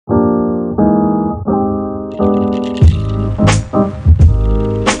How's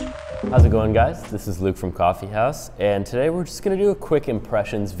it going, guys? This is Luke from Coffee House, and today we're just going to do a quick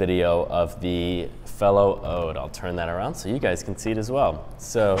impressions video of the Fellow Ode. I'll turn that around so you guys can see it as well.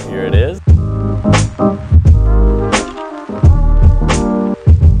 So here it is.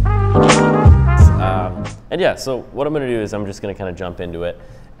 And yeah, so what I'm going to do is I'm just going to kind of jump into it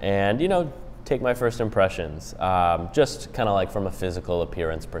and, take my first impressions, just kind of like from a physical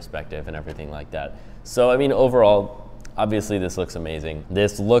appearance perspective and everything like that. So, I mean, overall, obviously this looks amazing.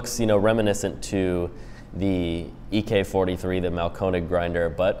 This looks, reminiscent to the EK43, the Malkonig grinder,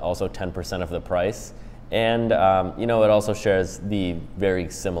 but also 10% of the price. And, it also shares the very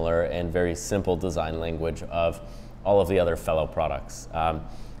similar and very simple design language of all of the other Fellow products.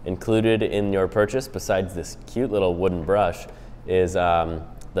 Included in your purchase, besides this cute little wooden brush, is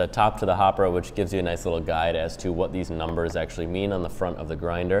the top to the hopper, which gives you a nice little guide as to what these numbers actually mean on the front of the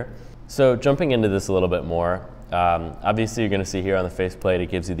grinder. So jumping into this a little bit more, obviously you're going to see here on the faceplate, it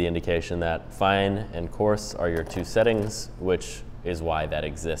gives you the indication that fine and coarse are your two settings, which is why that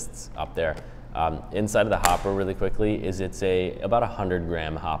exists up there. Inside of the hopper, really quickly, is it's about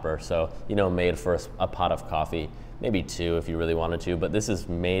 100-gram hopper, so made for a pot of coffee, maybe two if you really wanted to, but this is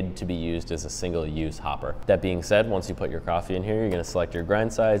made to be used as a single-use hopper. That being said, once you put your coffee in here, you're going to select your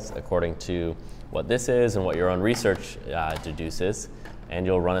grind size according to what this is and what your own research deduces, and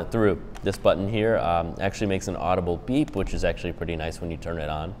you'll run it through. This button here actually makes an audible beep, which is actually pretty nice when you turn it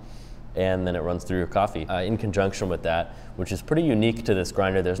on, and then it runs through your coffee. In conjunction with that, which is pretty unique to this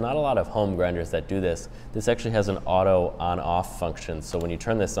grinder, there's not a lot of home grinders that do this. This actually has an auto on-off function, so when you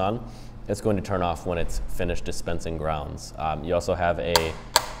turn this on, it's going to turn off when it's finished dispensing grounds. You also have a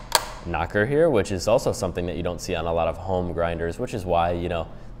knocker here, which is also something that you don't see on a lot of home grinders, which is why,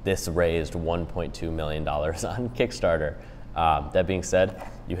 this raised $1.2 million on Kickstarter. That being said,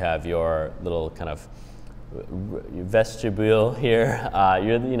 you have your little kind of vestibule here,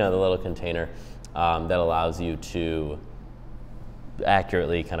 the little container that allows you to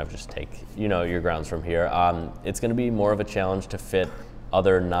accurately kind of just take, your grounds from here. It's going to be more of a challenge to fit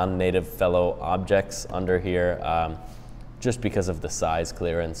other non-native Fellow objects under here, just because of the size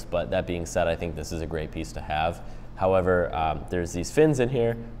clearance. But that being said, I think this is a great piece to have. However, there's these fins in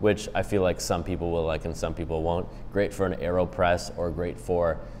here, which I feel like some people will like and some people won't. Great for an AeroPress or great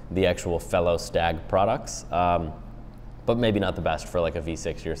for the actual Fellow Stag products, but maybe not the best for like a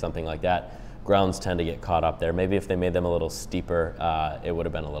V60 or something like that. Grounds tend to get caught up there. Maybe if they made them a little steeper, it would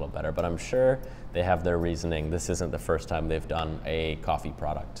have been a little better, but I'm sure they have their reasoning. This isn't the first time they've done a coffee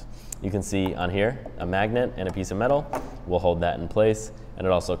product. You can see on here, a magnet and a piece of metal will hold that in place, and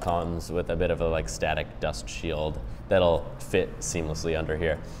it also comes with a bit of a static dust shield that'll fit seamlessly under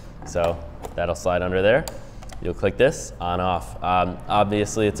here. So that'll slide under there. You'll click this on off.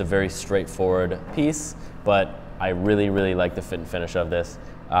 Obviously it's a very straightforward piece, but I really, really like the fit and finish of this.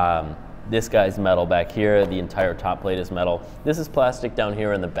 This guy's metal back here, the entire top plate is metal. This is plastic down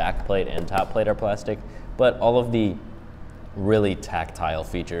here, and the back plate and top plate are plastic, but all of the really tactile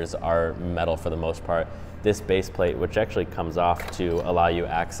features are metal for the most part. This base plate, which actually comes off to allow you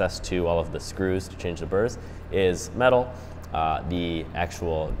access to all of the screws to change the burrs, is metal. The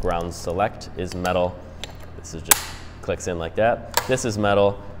actual ground select is metal. This is just clicks in like that. This is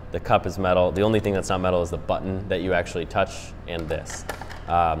metal. The cup is metal. The only thing that's not metal is the button that you actually touch, and this.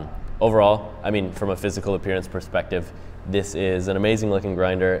 Overall, I mean, from a physical appearance perspective, this is an amazing looking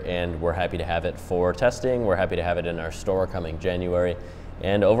grinder, and we're happy to have it for testing. We're happy to have it in our store coming January.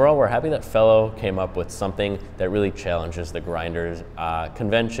 And overall, we're happy that Fellow came up with something that really challenges the grinders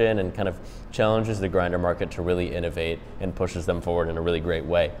convention and kind of challenges the grinder market to really innovate and pushes them forward in a really great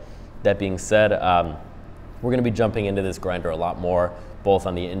way. That being said, we're going to be jumping into this grinder a lot more, both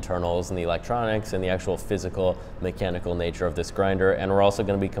on the internals and the electronics and the actual physical mechanical nature of this grinder. And we're also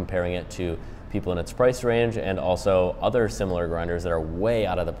going to be comparing it to people in its price range and also other similar grinders that are way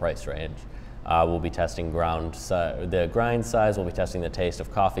out of the price range. We'll be testing the grind size, we'll be testing the taste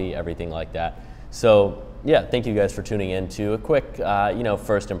of coffee, everything like that. So yeah, thank you guys for tuning in to a quick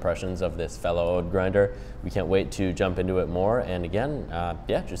first impressions of this Fellow Ode grinder. We can't wait to jump into it more. And again,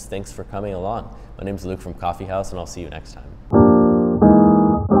 yeah, just thanks for coming along. My name's Luke from Coffee House, and I'll see you next time.